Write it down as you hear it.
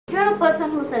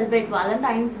person who celebrates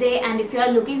Valentine's Day, and if you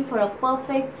are looking for a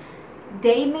perfect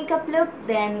day makeup look,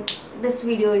 then this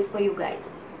video is for you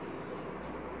guys.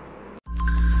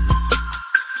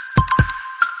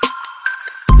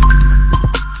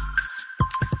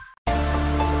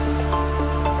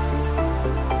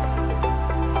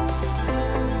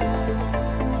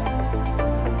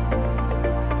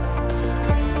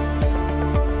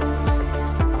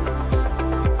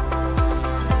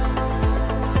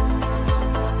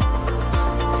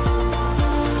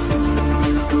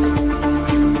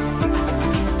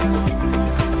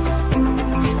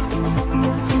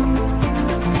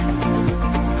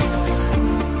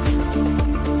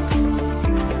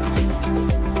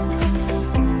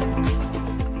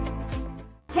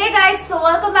 So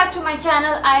welcome back to my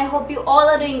channel. I hope you all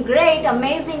are doing great,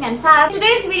 amazing and fab.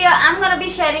 Today's video I'm gonna be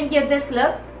sharing you this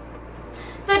look.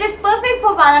 So it is perfect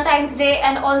for Valentine's Day,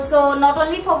 and also not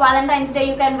only for Valentine's Day,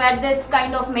 you can wear this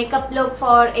kind of makeup look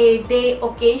for a day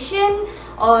occasion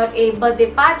or a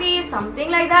birthday party,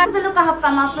 something like that. This is the look I have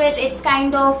come up with. It's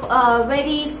kind of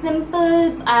very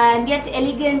simple and yet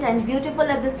elegant and beautiful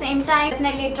at the same time.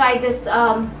 Definitely try this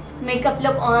makeup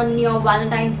look on your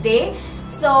Valentine's Day.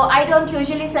 So I don't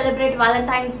usually celebrate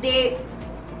Valentine's Day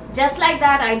just like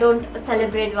that. I don't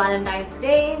celebrate Valentine's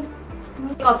Day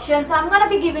option. So I'm gonna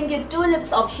be giving you two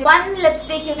lips options. One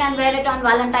lipstick you can wear it on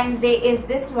Valentine's Day is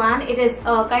this one. It is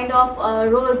kind of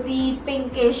rosy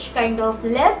pinkish kind of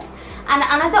lips. And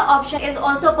another option is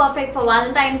also perfect for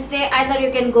Valentine's Day. Either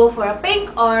you can go for a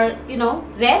pink or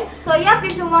red. So yep,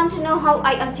 if you want to know how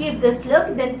I achieved this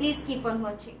look, then please keep on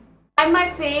watching. On my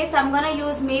face, I'm gonna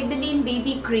use Maybelline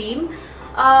BB cream.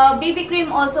 BB cream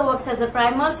also works as a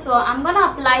primer, so I'm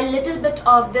gonna apply a little bit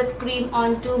of this cream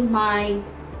onto my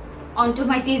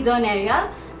T-zone area.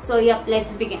 So yep,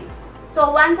 let's begin.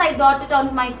 So once I dot it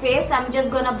onto my face, I'm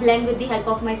just gonna blend with the help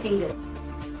of my finger.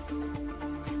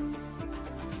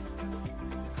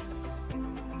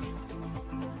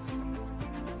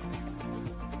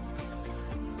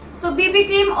 So BB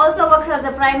cream also works as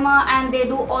a primer, and they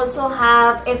do also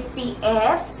have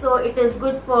SPF, so it is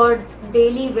good for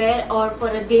daily wear or for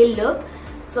a day look.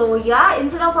 So yeah,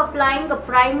 instead of applying a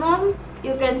primer,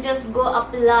 you can just go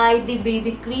apply the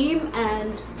BB cream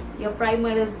and your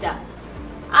primer is done.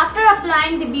 After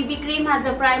applying the BB cream as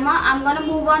a primer, I'm gonna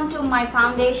move on to my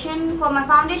foundation. For my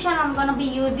foundation, I'm gonna be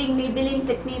using Maybelline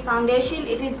Fit Me Foundation.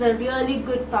 It is a really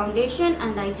good foundation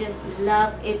and I just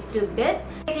love it to bits.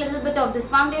 Take a little bit of this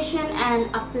foundation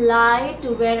and apply to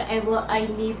wherever I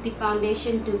need the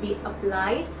foundation to be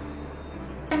applied.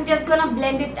 I'm just gonna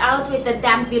blend it out with a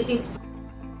damp beauty spray.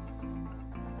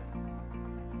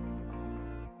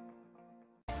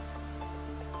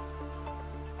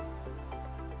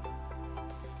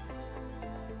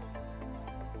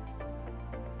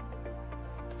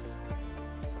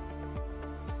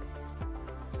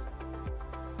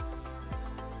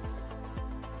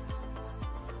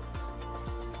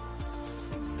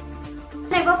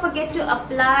 Never forget to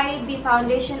apply the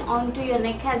foundation onto your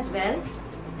neck as well.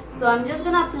 So I'm just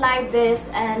gonna apply this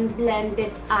and blend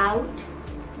it out.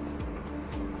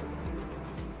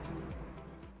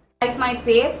 Highlight my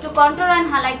face. To contour and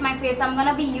highlight my face, I'm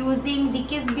gonna be using the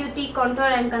Kiss Beauty Contour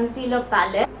and Concealer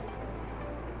palette.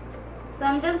 So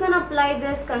I'm just gonna apply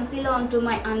this concealer onto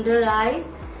my under eyes,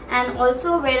 and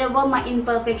also wherever my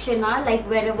imperfections are, like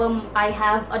wherever I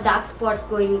have a dark spots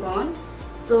going on.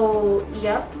 So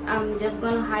yep, I'm just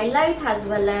gonna highlight as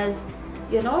well as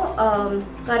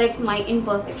correct my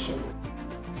imperfections.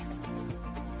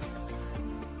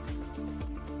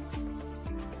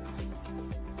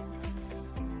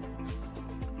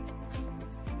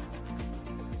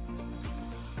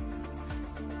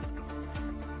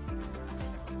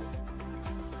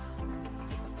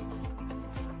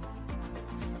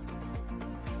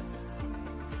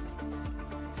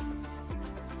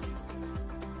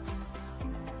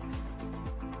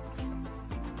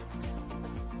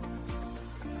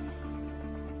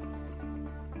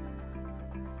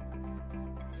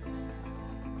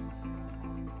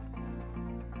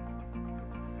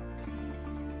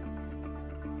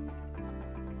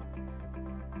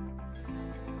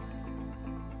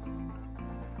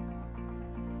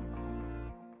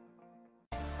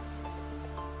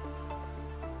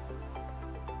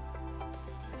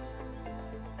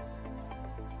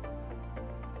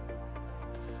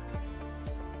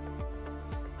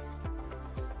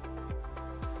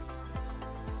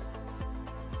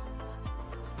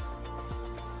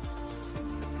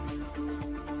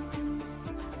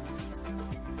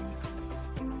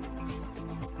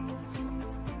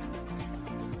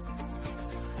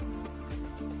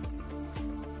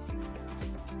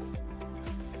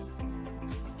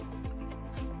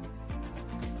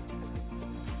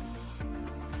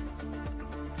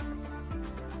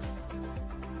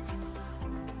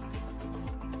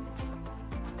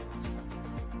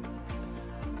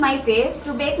 My face.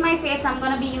 To bake my face, I'm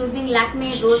gonna be using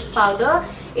Lakme Rose Powder.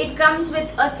 It comes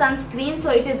with a sunscreen, so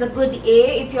it is a good A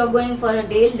if you're going for a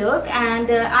day look.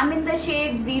 And I'm in the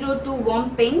shade 02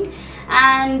 Warm Pink,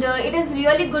 and it is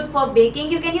really good for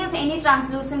baking. You can use any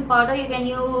translucent powder. You can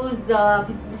use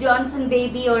Johnson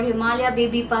Baby or Himalaya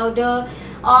Baby powder,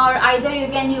 or either you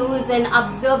can use an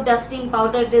Observe dusting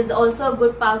powder. It is also a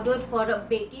good powder for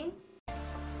baking.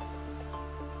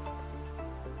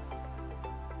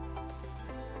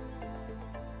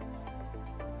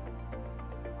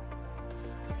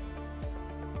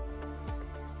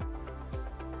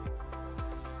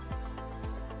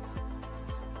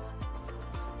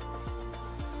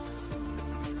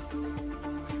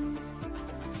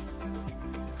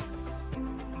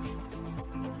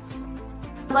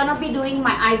 I'm gonna be doing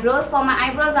my eyebrows. For my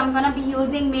eyebrows, I'm gonna be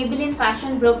using Maybelline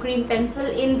Fashion Brow Cream Pencil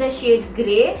in the shade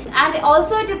grey. And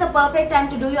also it is a perfect time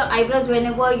to do your eyebrows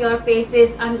whenever your face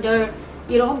is under,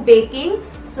 baking.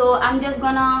 So I'm just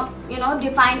gonna,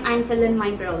 define and fill in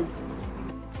my brows.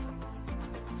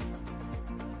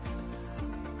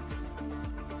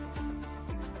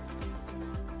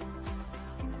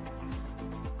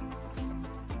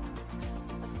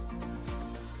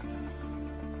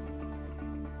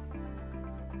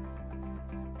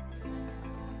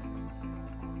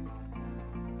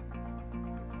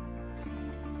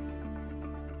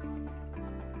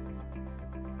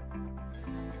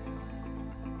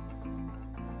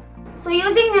 So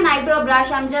using an eyebrow brush,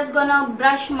 I'm just gonna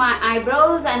brush my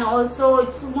eyebrows and also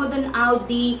smoothen out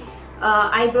the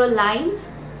eyebrow lines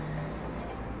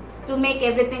to make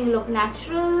everything look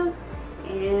natural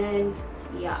and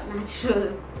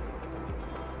natural.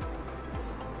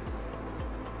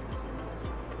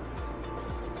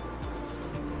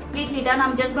 Completely done.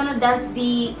 I'm just gonna dust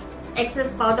the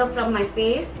excess powder from my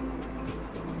face.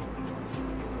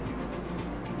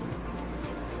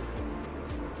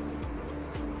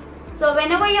 So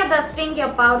whenever you're dusting your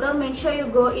powder, make sure you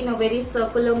go in a very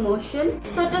circular motion.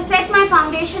 So to set my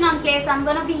foundation on place, I'm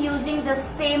gonna be using the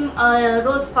same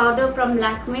rose powder from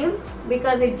Lakme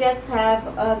because it just have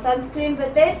sunscreen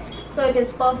with it. So it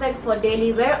is perfect for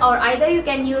daily wear, or either you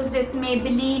can use this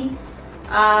Maybelline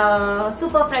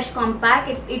Super Fresh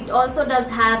Compact. It also does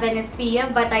have an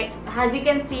SPF, but as you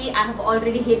can see, I have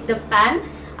already hit the pan.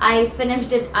 I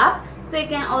finished it up. So you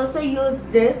can also use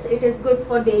this. It is good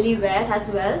for daily wear as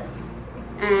well,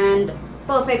 and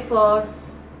perfect for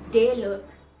day look.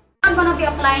 I'm not gonna be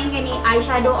applying any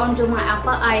eyeshadow onto my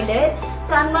upper eyelid,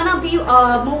 so I'm gonna be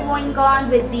moving on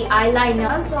with the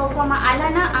eyeliner. So for my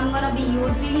eyeliner, I'm gonna be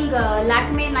using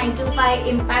Lakme 925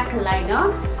 Impact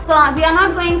Liner. So we are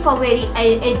not going for very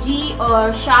edgy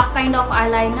or sharp kind of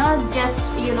eyeliner,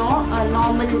 just a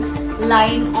normal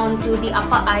line onto the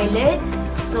upper eyelid.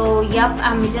 So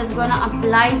I'm just gonna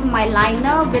apply my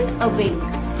liner with a wing.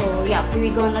 So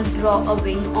we're gonna draw a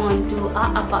wing onto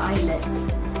our upper eyelid.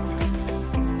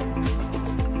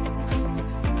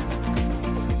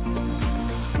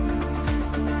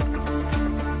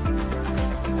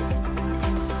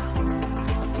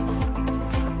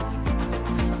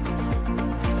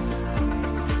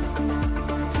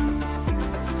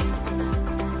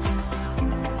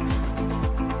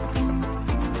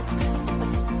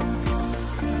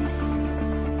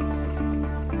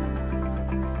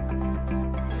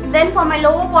 Then for my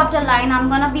lower waterline, I'm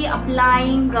gonna be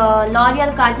applying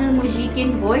Loreal Kajal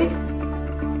in Gold.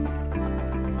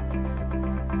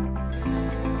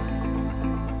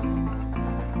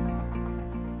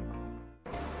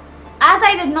 As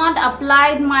I did not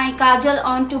apply my kajal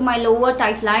onto my lower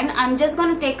tight line, I'm just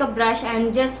gonna take a brush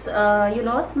and just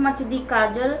smudge the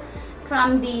kajal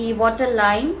from the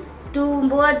waterline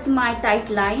towards my tight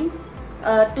line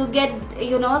to get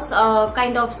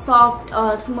kind of soft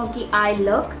smoky eye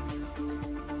look.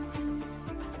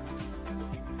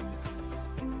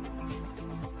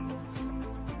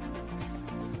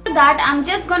 That I'm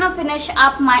just gonna finish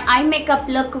up my eye makeup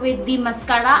look with the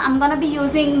mascara. I'm gonna be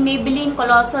using Maybelline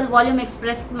Colossal Volume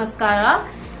Express mascara.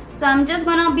 So I'm just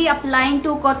gonna be applying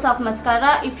 2 coats of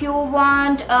mascara. If you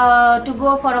want to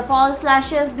go for a false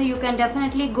lashes, you can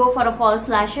definitely go for a false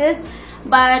lashes.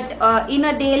 But in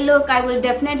a day look, I will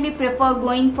definitely prefer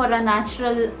going for a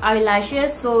natural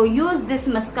eyelashes. So use this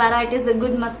mascara. It is a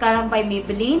good mascara by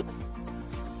Maybelline.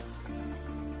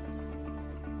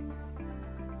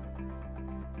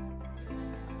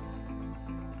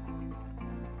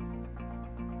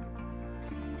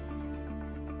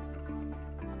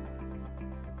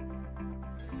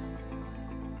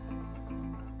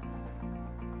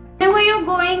 Whenever you're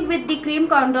going with the cream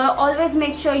contour, always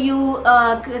make sure you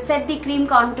set the cream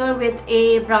contour with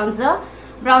a bronzer.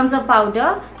 bronzer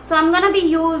powder. So I'm gonna be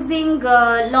using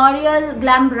L'Oreal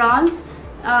Glam bronze.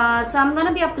 So I'm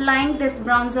gonna be applying this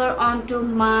bronzer onto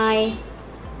my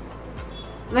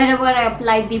wherever I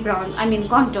applied the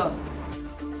contour.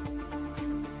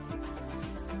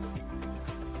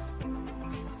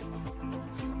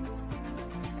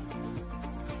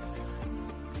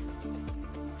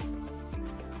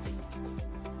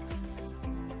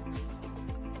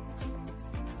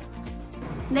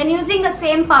 Then using the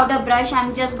same powder brush,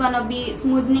 I'm just gonna be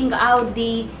smoothing out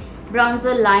the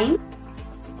bronzer line.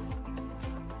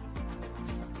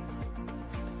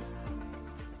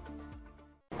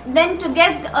 Then to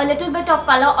get a little bit of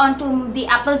color onto the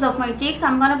apples of my cheeks,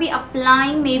 I'm gonna be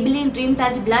applying Maybelline Dream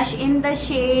Touch blush in the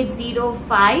shade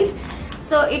 05.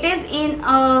 So it is in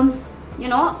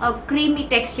a creamy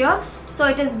texture, so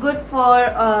it is good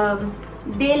for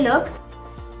day look.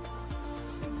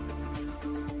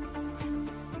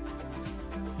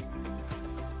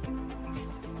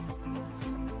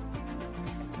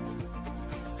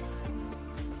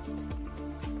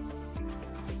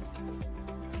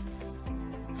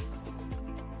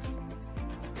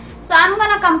 So I'm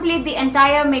gonna complete the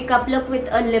entire makeup look with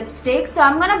a lipstick. So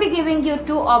I'm gonna be giving you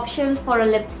two options for a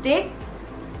lipstick.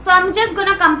 So I'm just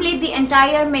gonna complete the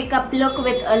entire makeup look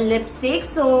with a lipstick.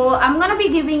 So I'm gonna be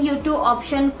giving you two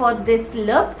options for this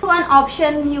look. One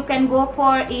option you can go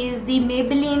for is the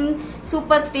Maybelline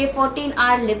Super Stay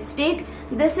 14-Hour lipstick.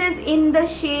 This is in the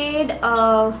shade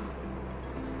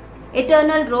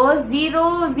Eternal Rose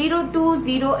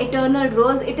 0020 Eternal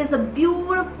Rose. It is a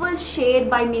beautiful shade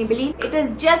by Maybelline. It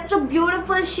is just a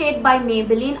beautiful shade by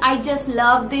Maybelline. I just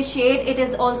love this shade. It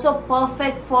is also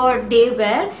perfect for day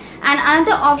wear. And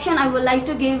another option I would like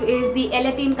to give is the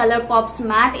L18 Color Pops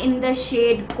matte in the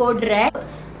shade Code Red.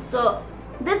 So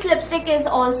this lipstick is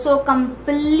also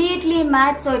completely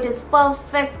matte, so it is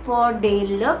perfect for day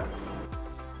look.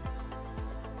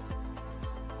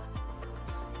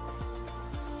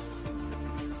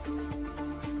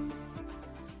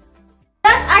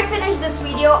 I finished this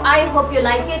video. I hope you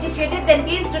like it. If you did, then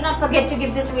please do not forget to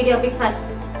give this video a big fat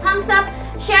thumbs up.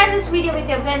 Share this video with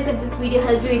your friends if this video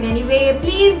helped you in any way.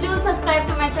 Please do subscribe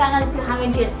to my channel if you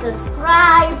haven't yet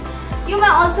subscribed. You may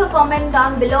also comment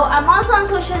down below. I'm also on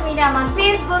social media. I'm on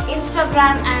Facebook,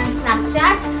 Instagram and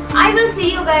Snapchat. I will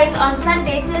see you guys on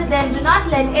Sunday. Till then, do not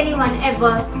let anyone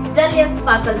ever dull your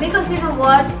sparkle, because you know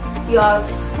what? You're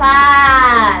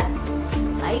fat.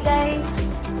 Bye guys.